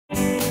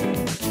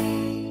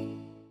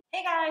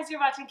Hey guys, you're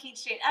watching Cait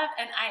Straight Up,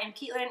 and I am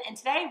Caitlin, and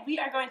today we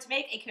are going to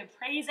make a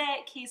Caprese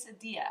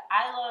Quesadilla.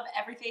 I love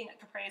everything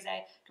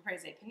Caprese,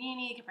 Caprese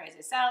panini,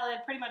 Caprese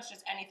salad, pretty much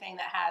just anything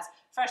that has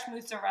fresh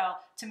mozzarella,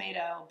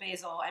 tomato,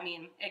 basil. I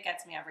mean, it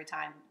gets me every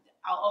time.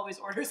 I'll always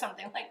order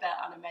something like that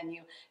on a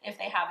menu if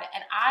they have it.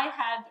 And I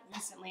had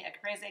recently a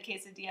Caprese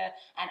Quesadilla,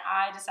 and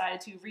I decided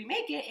to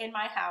remake it in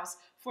my house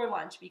for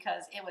lunch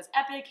because it was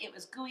epic, it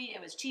was gooey,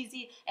 it was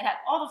cheesy, it had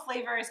all the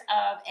flavors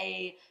of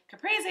a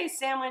Caprese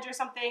sandwich or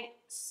something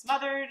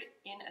smothered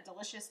in a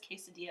delicious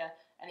quesadilla,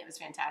 and it was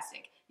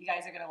fantastic. You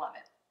guys are gonna love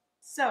it.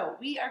 So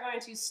we are going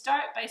to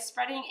start by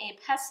spreading a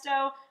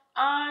pesto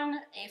on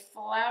a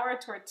flour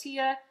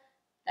tortilla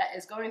that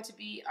is going to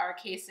be our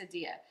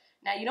quesadilla.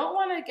 Now you don't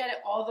want to get it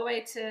all the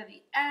way to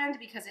the end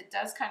because it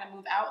does kind of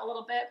move out a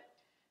little bit.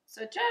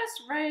 So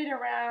just right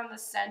around the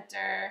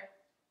center,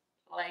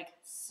 like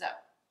so.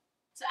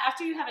 So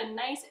after you have a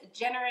nice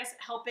generous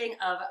helping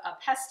of a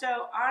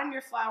pesto on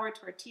your flour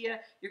tortilla,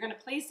 you're going to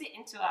place it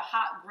into a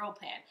hot grill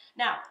pan.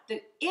 Now,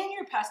 in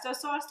your pesto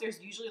sauce, there's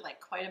usually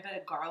like quite a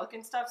bit of garlic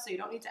and stuff, so you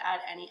don't need to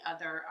add any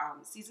other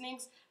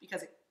seasonings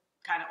because it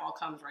kind of all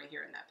comes right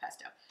here in that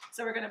pesto.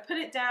 So we're going to put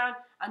it down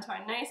onto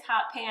our nice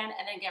hot pan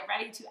and then get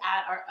ready to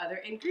add our other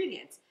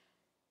ingredients.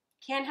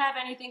 Can't have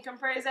anything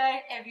Caprese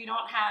if you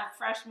don't have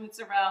fresh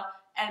mozzarella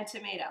and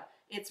tomato.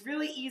 It's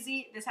really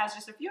easy. This has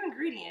just a few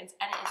ingredients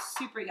and it is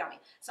super yummy.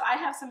 So I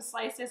have some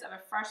slices of a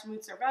fresh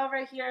mozzarella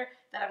right here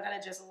that I'm going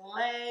to just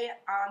lay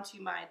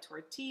onto my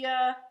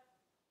tortilla,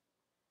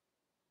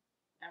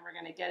 and we're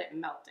going to get it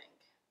melting.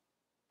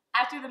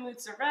 After the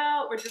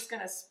mozzarella, we're just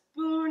going to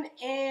spoon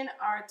in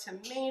our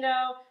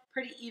tomato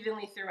pretty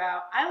evenly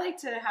throughout. I like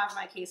to have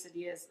my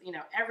quesadillas,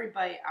 every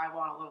bite I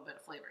want a little bit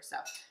of flavor. So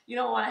you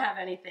don't want to have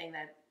anything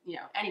that,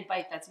 any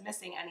bite that's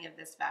missing any of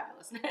this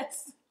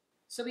fabulousness.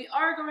 So we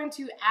are going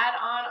to add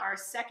on our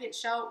second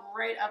shell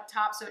right up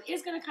top. So it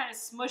is going to kind of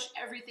smush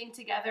everything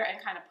together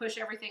and kind of push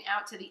everything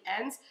out to the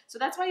ends. So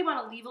that's why you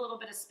want to leave a little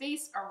bit of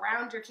space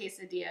around your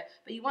quesadilla,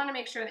 but you want to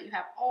make sure that you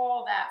have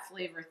all that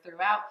flavor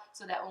throughout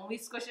so that when we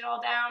squish it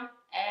all down,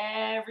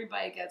 every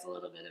bite gets a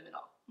little bit of it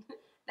all.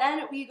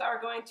 Then we are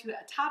going to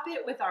top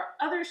it with our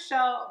other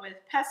shell with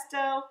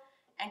pesto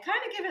and kind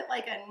of give it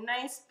like a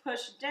nice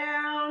push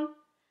down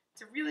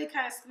to really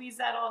kind of squeeze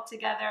that all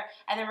together,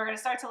 and then we're going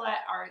to start to let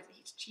our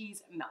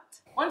cheese melt.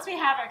 Once we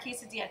have our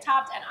quesadilla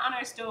topped and on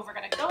our stove, we're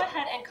going to go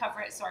ahead and cover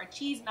it so our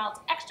cheese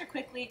melts extra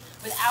quickly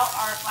without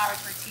our flour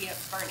tortilla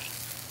burning.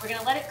 We're going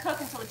to let it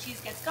cook until the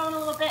cheese gets going a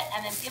little bit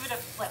and then give it a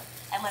flip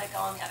and let it go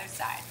on the other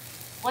side.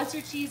 Once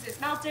your cheese is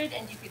melted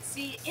and you can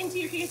see into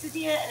your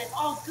quesadilla and it's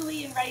all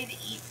gooey and ready to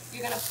eat,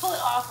 you're going to pull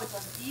it off with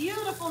those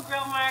beautiful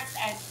grill marks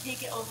and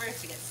take it over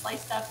to get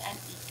sliced up and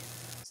eaten.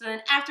 So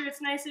then after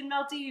it's nice and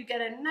melty, you get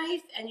a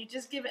knife and you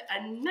just give it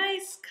a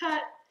nice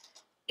cut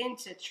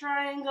into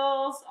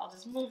triangles. I'll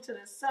just move to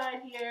the side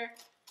here.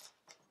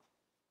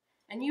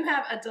 And you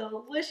have a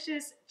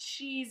delicious,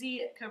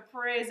 cheesy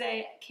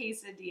Caprese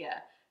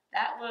quesadilla.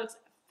 That looks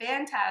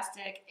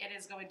fantastic. It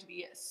is going to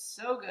be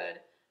so good.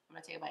 I'm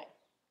going to take a bite.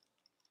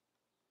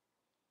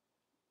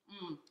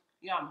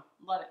 Yum,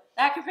 love it.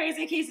 That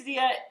Caprese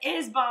Quesadilla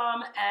is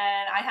bomb,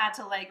 and I had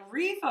to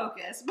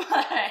refocus, but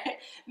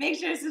make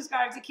sure to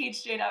subscribe to Cait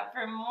Straight Up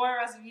for more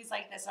recipes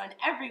like this one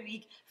every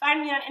week. Find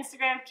me on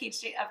Instagram, Cait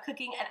Straight Up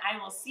Cooking, and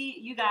I will see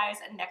you guys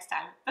next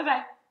time.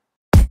 Bye-bye.